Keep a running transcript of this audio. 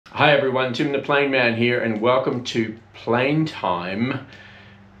Hi everyone, Tim the Plane Man here, and welcome to Plane Time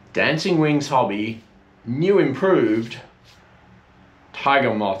Dancing Wings Hobby new improved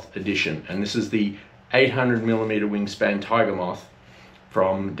Tiger Moth edition. And this is the 800mm wingspan Tiger Moth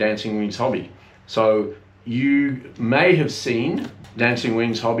from Dancing Wings Hobby. So you may have seen Dancing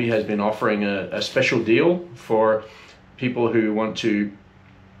Wings Hobby has been offering a special deal for people who want to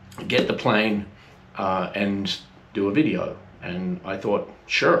get the plane and do a video. And I thought,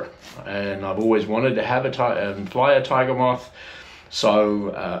 sure. And I've always wanted to have fly a Tiger Moth.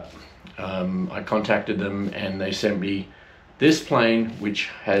 So I contacted them and they sent me this plane, which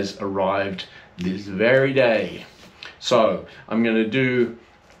has arrived this very day. So I'm going to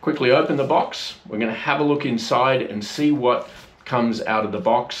quickly open the box. We're going to have a look inside and see what comes out of the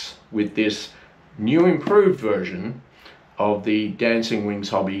box with this new improved version of the Dancing Wings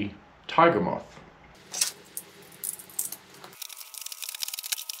Hobby Tiger Moth.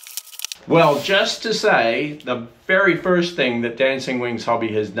 Well, just to say, the very first thing that Dancing Wings Hobby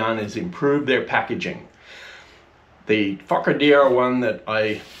has done is improve their packaging. The Fokker one that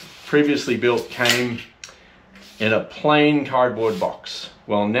I previously built came in a plain cardboard box.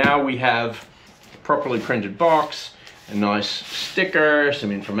 Well, now we have a properly printed box, a nice sticker,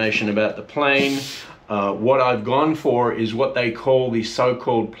 some information about the plane. What I've gone for is what they call the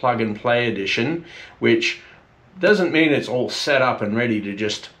so-called plug and play edition, which doesn't mean it's all set up and ready to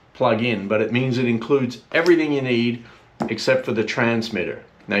just plug in, but it means it includes everything you need except for the transmitter.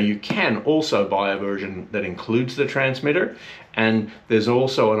 Now you can also buy a version that includes the transmitter, and there's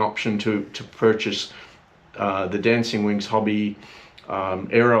also an option to purchase the Dancing Wings Hobby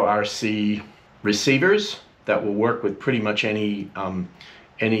Aero RC receivers that will work with pretty much any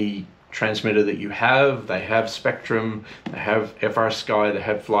transmitter that you have. They have Spectrum, they have FrSky, they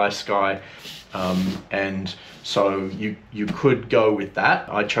have FlySky, and so you could go with that.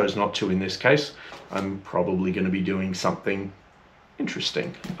 I chose not to in this case. I'm probably going to be doing something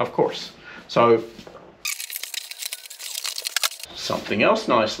interesting, of course. So something else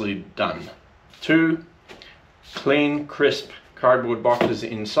nicely done. 2 clean, crisp cardboard boxes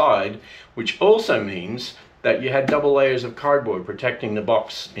inside, which also means that you had double layers of cardboard protecting the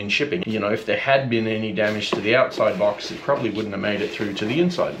box in shipping. You know, if there had been any damage to the outside box, it probably wouldn't have made it through to the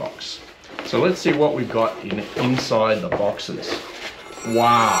inside box. So let's see what we've got inside the boxes.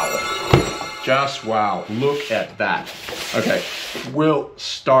 Wow, just wow, look at that. Okay, we'll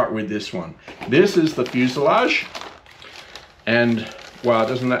start with this one. This is the fuselage, and wow,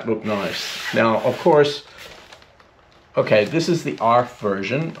 doesn't that look nice? Now, of course, okay, this is the ARF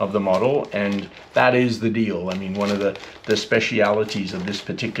version of the model, and that is the deal. I mean, one of the specialities of this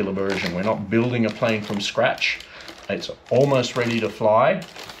particular version. We're not building a plane from scratch. It's almost ready to fly,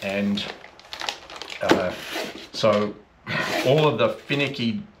 and so all of the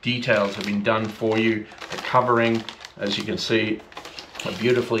finicky details have been done for you. The covering, as you can see, are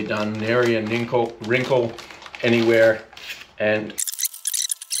beautifully done. Nary a wrinkle anywhere, and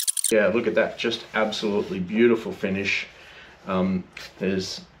yeah, look at that, just absolutely beautiful finish.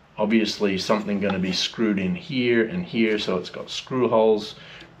 There's obviously something going to be screwed in here and here, so it's got screw holes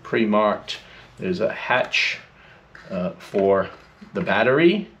pre-marked. There's a hatch for the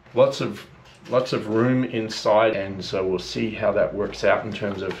battery. Lots of room inside, and so we'll see how that works out in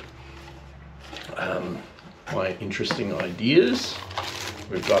terms of my interesting ideas.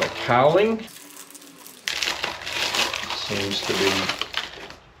 We've got a cowling. Seems to be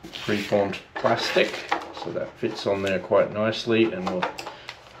preformed plastic, so that fits on there quite nicely, and we'll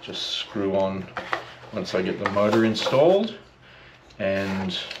just screw on once I get the motor installed.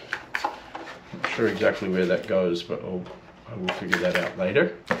 And I'm not sure exactly where that goes, but I will figure that out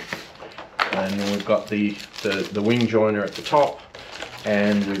later. And then we've got the wing joiner at the top,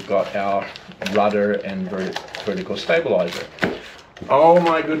 and we've got our rudder and vertical stabilizer. Oh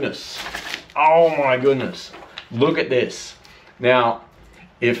my goodness, oh my goodness, look at this. Now,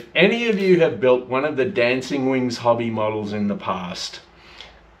 if any of you have built one of the Dancing Wings Hobby models in the past,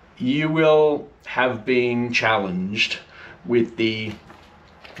 you will have been challenged with the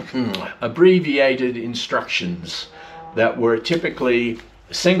abbreviated instructions that were typically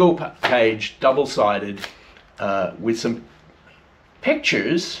single page, double-sided, with some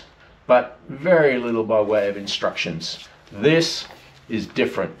pictures, but very little by way of instructions. This is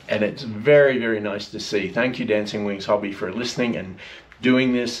different, and it's very, very nice to see. Thank you, Dancing Wings Hobby, for listening and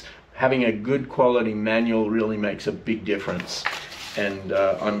doing this. Having a good quality manual really makes a big difference, and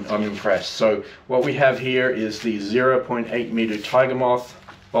I'm impressed. So what we have here is the 0.8 meter Tiger Moth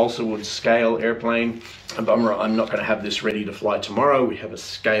balsa wood scale airplane. A bummer I'm not going to have this ready to fly tomorrow. We have a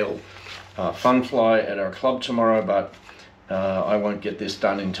scale fun fly at our club tomorrow, but I won't get this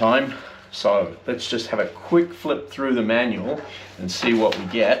done in time. So let's just have a quick flip through the manual and see what we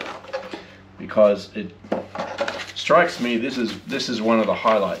get, because it strikes me this is one of the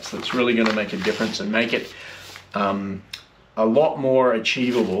highlights that's really going to make a difference and make it a lot more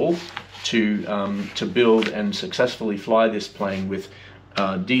achievable to build and successfully fly this plane with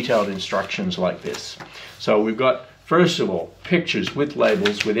detailed instructions like this. So we've got, first of all, pictures with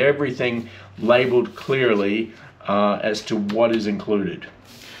labels, with everything labeled clearly as to what is included.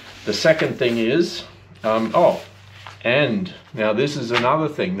 The second thing is, and now this is another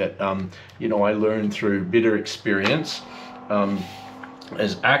thing that you know, I learned through bitter experience,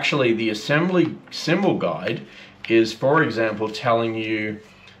 is actually the assembly symbol guide is, for example, telling you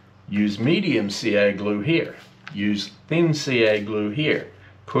use medium CA glue here, use thin CA glue here,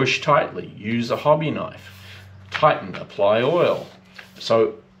 push tightly, use a hobby knife, tighten, apply oil.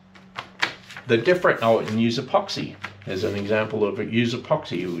 So the different, and use epoxy. There's an example of a use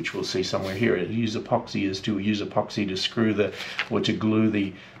epoxy, which we'll see somewhere here. Use epoxy is to use epoxy to screw to glue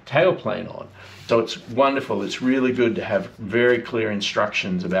the tailplane on. So it's wonderful. It's really good to have very clear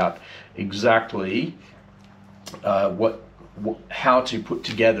instructions about exactly how to put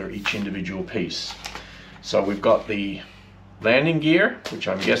together each individual piece. So we've got the landing gear, which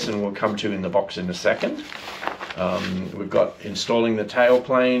I'm guessing we'll come to in the box in a second. We've got installing the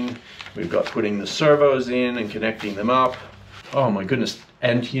tailplane. We've got putting the servos in and connecting them up. Oh my goodness.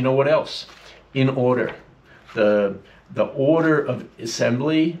 And you know what else? In order. The order of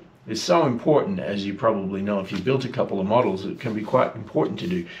assembly is so important, as you probably know. If you built a couple of models, it can be quite important to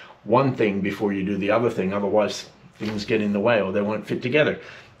do one thing before you do the other thing. Otherwise, things get in the way or they won't fit together.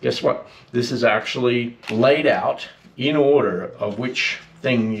 Guess what? This is actually laid out in order of which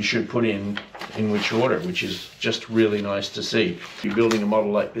thing you should put in which order, which is just really nice to see. You're building a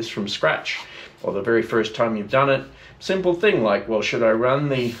model like this from scratch, or the very first time you've done it, simple thing like, well, should I run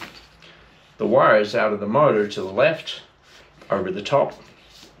the wires out of the motor to the left, over the top,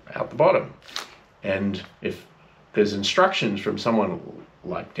 out the bottom? And if there's instructions from someone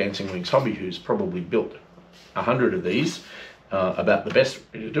like Dancing Wings Hobby, who's probably built 100 of these, about the best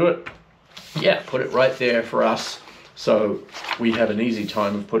way to do it, yeah, put it right there for us. So we have an easy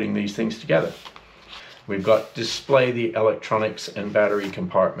time of putting these things together. We've got display the electronics and battery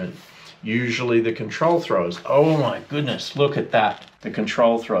compartment. Usually the control throws. Oh my goodness, look at that. The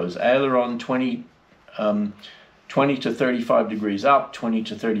control throws. Aileron 20 to 35 degrees up, 20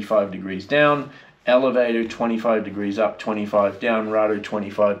 to 35 degrees down. Elevator 25 degrees up, 25 down. Rudder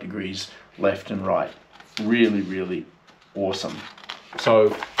 25 degrees left and right. Really, really awesome.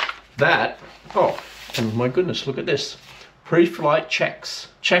 So that, and my goodness, look at this. Pre-flight checks.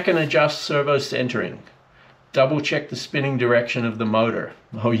 Check and adjust servo centering. Double check the spinning direction of the motor.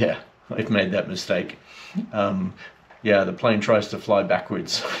 Oh yeah, I've made that mistake. Yeah, the plane tries to fly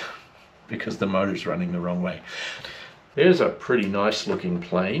backwards because the motor's running the wrong way. There's a pretty nice looking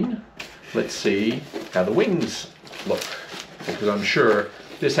plane. Let's see how the wings look, because I'm sure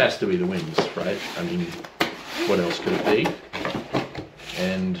this has to be the wings, right? I mean, what else could it be?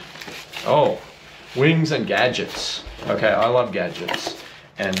 And, oh, wings and gadgets. Okay, I love gadgets.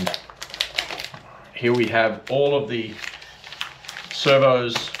 And here we have all of the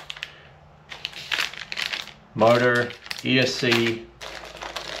servos, motor, ESC,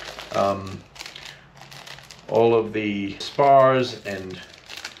 all of the spars and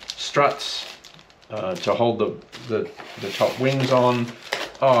struts to hold the top wings on.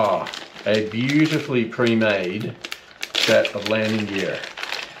 A beautifully pre-made set of landing gear.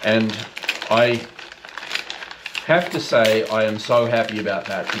 And I have to say I am so happy about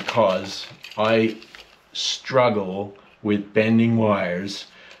that, because I struggle with bending wires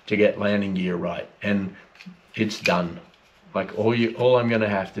to get landing gear right, and it's done. Like all I'm going to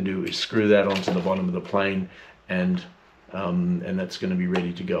have to do is screw that onto the bottom of the plane, and that's going to be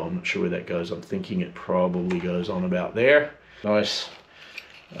ready to go. I'm not sure where that goes. I'm thinking it probably goes on about there. Nice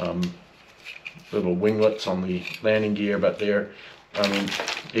little winglets on the landing gear, but there, I mean,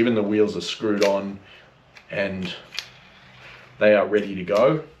 even the wheels are screwed on and they are ready to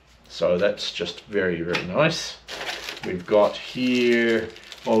go. So that's just very, very nice. We've got here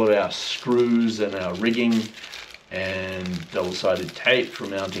all of our screws and our rigging and double-sided tape for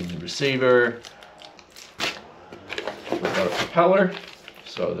mounting the receiver. We've got a propeller.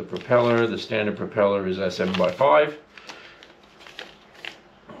 So the propeller, the standard propeller is SM/5.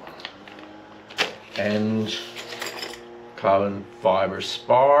 And carbon fiber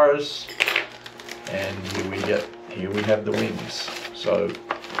spars. And here we have the wings. So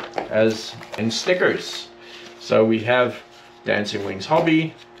and stickers. So we have Dancing Wings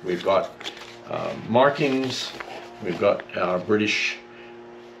Hobby. We've got markings We've got our British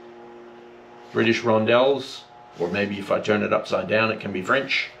rondelles, or maybe if I turn it upside down, it can be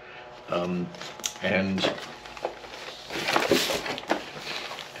French. And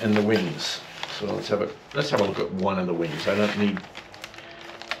the wings. So let's have a look at one of the wings. I don't need.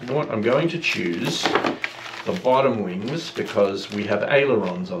 You know what? I'm going to choose the bottom wings because we have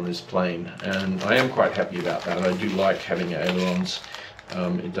ailerons on this plane, and I am quite happy about that. I do like having ailerons.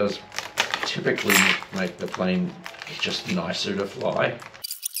 It does typically make the plane just nicer to fly.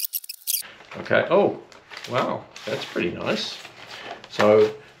 Okay, oh, wow, that's pretty nice.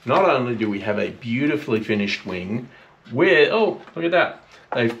 So not only do we have a beautifully finished wing with, oh, look at that.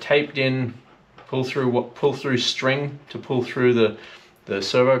 They've taped in pull through string to pull through the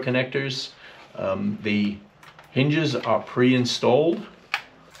servo connectors. The hinges are pre-installed,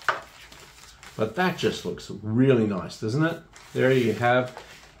 but that just looks really nice, doesn't it? There you have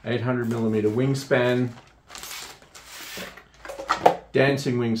 800mm wingspan,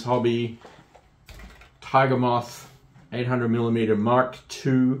 Dancing Wings Hobby, Tiger Moth, 800mm Mark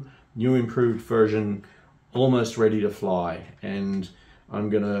II, new improved version, almost ready to fly. And I'm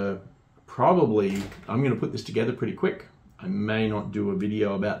gonna put this together pretty quick. I may not do a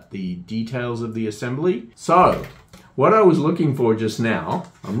video about the details of the assembly. So, what I was looking for just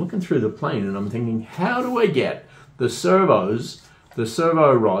now, I'm looking through the plane and I'm thinking, how do I get the servo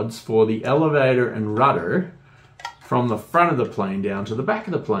rods for the elevator and rudder from the front of the plane down to the back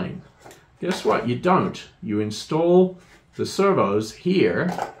of the plane? Guess what? You don't. You install the servos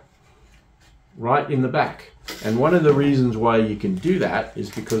here, right in the back. And one of the reasons why you can do that is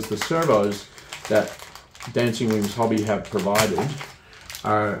because the servos that Dancing Wings Hobby have provided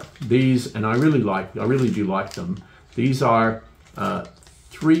are these, and I really do like them. These are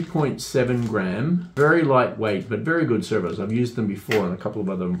 3.7 gram, very lightweight, but very good servos. I've used them before on a couple of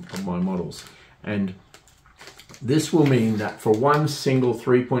other of my models. And this will mean that for one single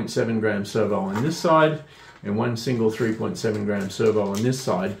 3.7 gram servo on this side and one single 3.7 gram servo on this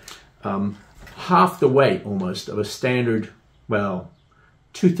side, half the weight almost of a standard, well,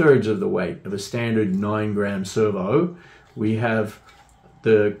 2/3 of the weight of a standard 9 gram servo, we have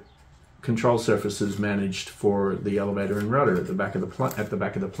the control surfaces managed for the elevator and rudder at the back of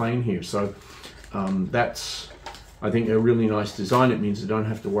the plane here. So that's, I think, a really nice design. It means I don't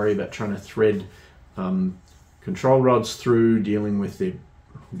have to worry about trying to thread control rods through, dealing with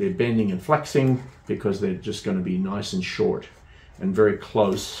their bending and flexing, because they're just going to be nice and short and very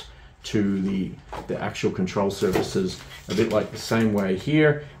close to the actual control surfaces, a bit like the same way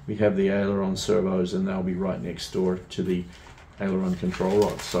here we have the aileron servos, and they'll be right next door to the aileron control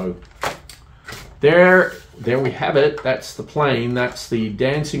rods. So there we have it. That's the plane. That's the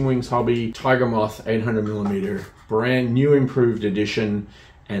Dancing Wings Hobby Tiger Moth 800mm brand new improved edition.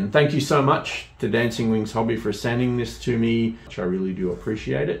 And thank you so much to Dancing Wings Hobby for sending this to me, which I really do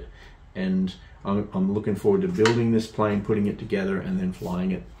appreciate it. And I'm looking forward to building this plane, putting it together, and then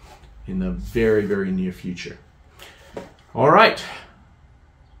flying it in the very, very near future. All right,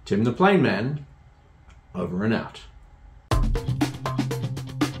 Tim the Plane Man, over and out.